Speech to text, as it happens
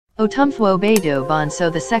Otumfuo Badu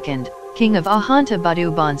Bonsoe II, king of Ahanta.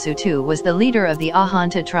 Badu Bonsu II was the leader of the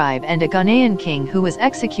Ahanta tribe and a Ghanaian king who was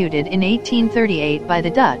executed in 1838 by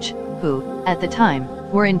the Dutch, who, at the time,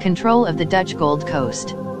 were in control of the Dutch Gold Coast.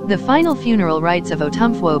 The final funeral rites of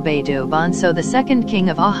Otumfuo Badu Bonsoe II, king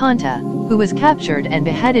of Ahanta, who was captured and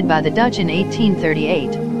beheaded by the Dutch in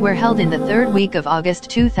 1838, were held in the third week of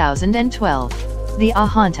August 2012. The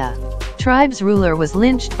Ahanta tribe's ruler was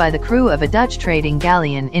lynched by the crew of a Dutch trading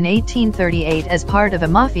galleon in 1838 as part of a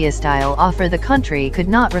mafia-style offer the country could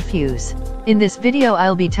not refuse. In this video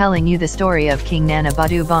I'll be telling you the story of King Nana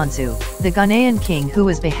Badu Bonsu, the Ghanaian king who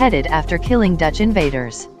was beheaded after killing Dutch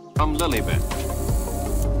invaders.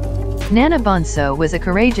 Nana Bonsoe was a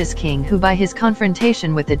courageous king who by his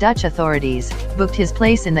confrontation with the Dutch authorities, booked his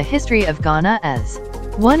place in the history of Ghana as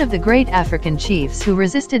one of the great African chiefs who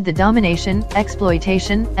resisted the domination,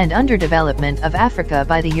 exploitation, and underdevelopment of Africa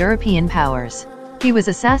by the European powers. He was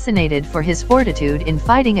assassinated for his fortitude in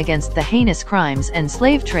fighting against the heinous crimes and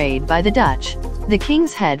slave trade by the Dutch. The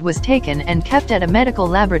king's head was taken and kept at a medical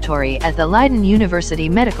laboratory at the Leiden University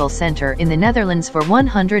Medical Center in the Netherlands for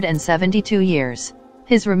 172 years.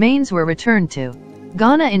 His remains were returned to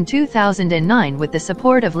Ghana in 2009 with the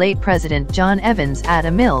support of late President John Evans Atta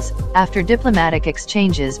Mills, after diplomatic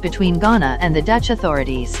exchanges between Ghana and the Dutch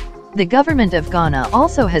authorities. The government of Ghana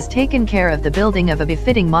also has taken care of the building of a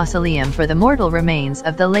befitting mausoleum for the mortal remains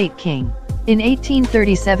of the late king. In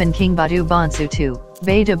 1837 King Badu Bonsu II,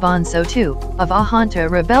 Badu Bonsoe II, of Ahanta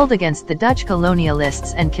rebelled against the Dutch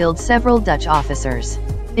colonialists and killed several Dutch officers,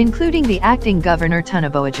 including the acting governor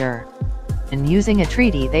Tunnaboager. And using a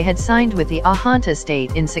treaty they had signed with the Ahanta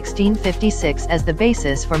state in 1656 as the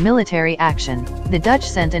basis for military action, the Dutch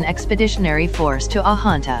sent an expeditionary force to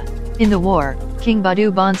Ahanta. In the war, King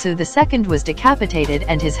Badu Bonsu II was decapitated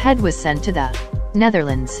and his head was sent to the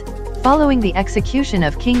Netherlands. Following the execution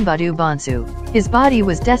of King Badu Bonsu, his body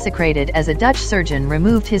was desecrated as a Dutch surgeon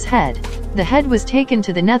removed his head. The head was taken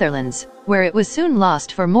to the Netherlands, where it was soon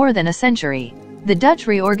lost for more than a century. The Dutch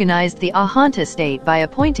reorganized the Ahanta state by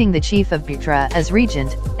appointing the chief of Batra as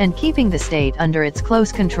regent, and keeping the state under its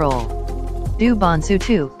close control. Badu Bonsu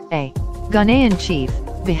II, a Ghanaian chief,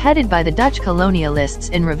 beheaded by the Dutch colonialists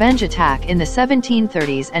in revenge attack in the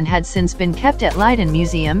 1730s and had since been kept at Leiden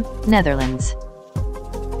Museum, Netherlands.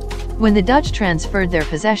 When the Dutch transferred their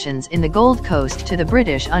possessions in the Gold Coast to the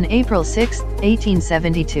British on April 6,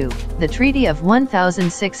 1872, the Treaty of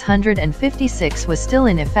 1656 was still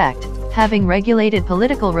in effect, having regulated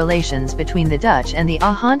political relations between the Dutch and the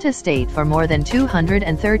Ahanta state for more than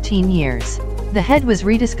 213 years. The head was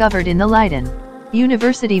rediscovered in the Leiden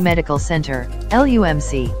University Medical Center,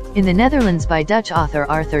 LUMC, in the Netherlands by Dutch author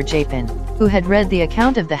Arthur Japin, who had read the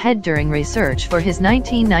account of the head during research for his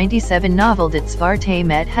 1997 novel Dit Zwarte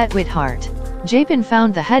met het Wit Hart. Japin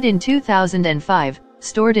found the head in 2005,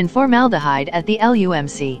 stored in formaldehyde at the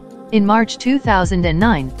LUMC. In March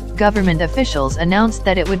 2009, government officials announced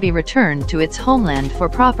that it would be returned to its homeland for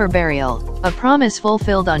proper burial, a promise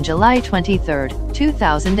fulfilled on July 23,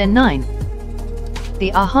 2009.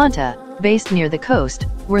 The Ahanta, based near the coast,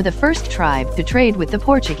 were the first tribe to trade with the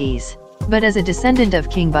Portuguese. But as a descendant of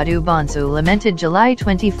King Badu Bonsu lamented July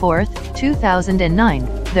 24,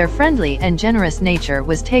 2009, their friendly and generous nature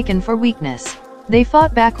was taken for weakness. They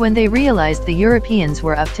fought back when they realized the Europeans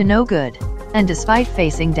were up to no good. And despite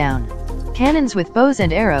facing down cannons with bows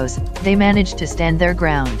and arrows, they managed to stand their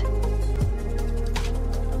ground.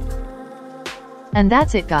 And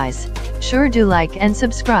that's it guys. Sure do like and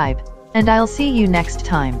subscribe. And I'll see you next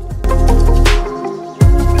time.